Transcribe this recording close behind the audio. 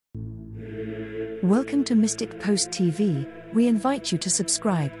Welcome to Mystic Post TV. We invite you to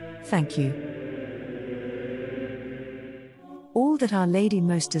subscribe. Thank you. All that Our Lady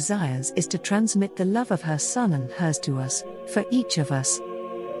most desires is to transmit the love of her Son and hers to us, for each of us.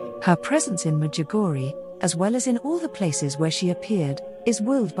 Her presence in Medjugorje, as well as in all the places where she appeared, is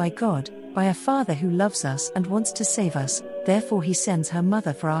willed by God, by a Father who loves us and wants to save us. Therefore He sends her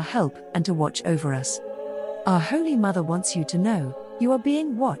Mother for our help and to watch over us. Our Holy Mother wants you to know, you are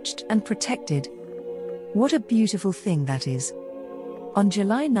being watched and protected. What a beautiful thing that is. On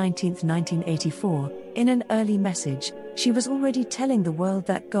July 19, 1984, in an early message, she was already telling the world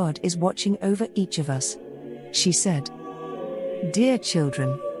that God is watching over each of us. She said, "Dear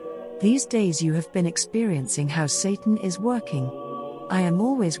children, these days you have been experiencing how Satan is working. I am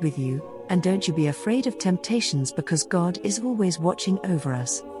always with you, and don't you be afraid of temptations because God is always watching over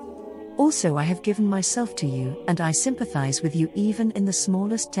us. Also I have given myself to you and I sympathize with you even in the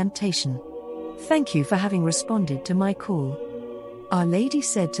smallest temptation. Thank you for having responded to my call." Our Lady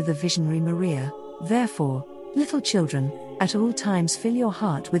said to the visionary Maria, "Therefore, little children, at all times fill your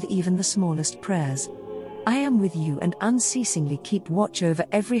heart with even the smallest prayers. I am with you and unceasingly keep watch over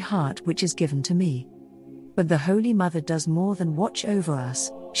every heart which is given to me." But the Holy Mother does more than watch over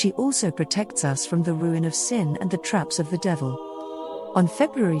us, she also protects us from the ruin of sin and the traps of the devil. On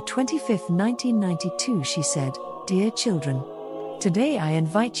February 25, 1992 she said, "Dear children, today I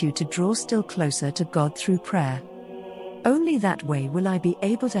invite you to draw still closer to God through prayer. Only that way will I be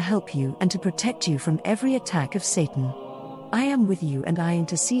able to help you and to protect you from every attack of Satan. I am with you and I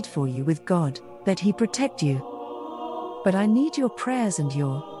intercede for you with God, that He protect you. But I need your prayers and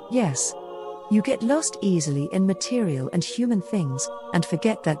yes. You get lost easily in material and human things, and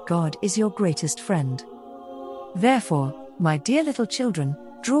forget that God is your greatest friend. Therefore, my dear little children,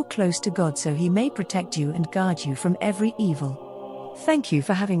 draw close to God so He may protect you and guard you from every evil. Thank you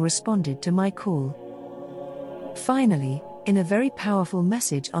for having responded to my call." Finally, in a very powerful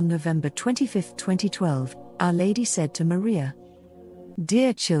message on November 25, 2012, Our Lady said to Maria,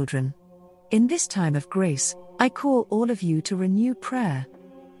 "Dear children, in this time of grace, I call all of you to renew prayer.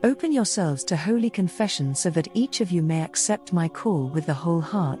 Open yourselves to holy confession so that each of you may accept my call with the whole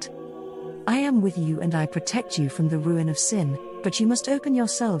heart. I am with you and I protect you from the ruin of sin, but you must open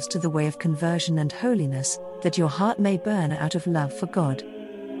yourselves to the way of conversion and holiness, that your heart may burn out of love for God.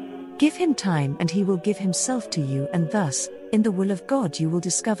 Give Him time and He will give Himself to you, and thus, in the will of God you will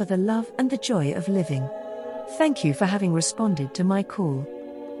discover the love and the joy of living. Thank you for having responded to my call."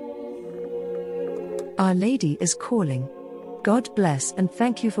 Our Lady is calling. God bless and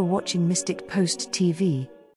thank you for watching Mystic Post TV.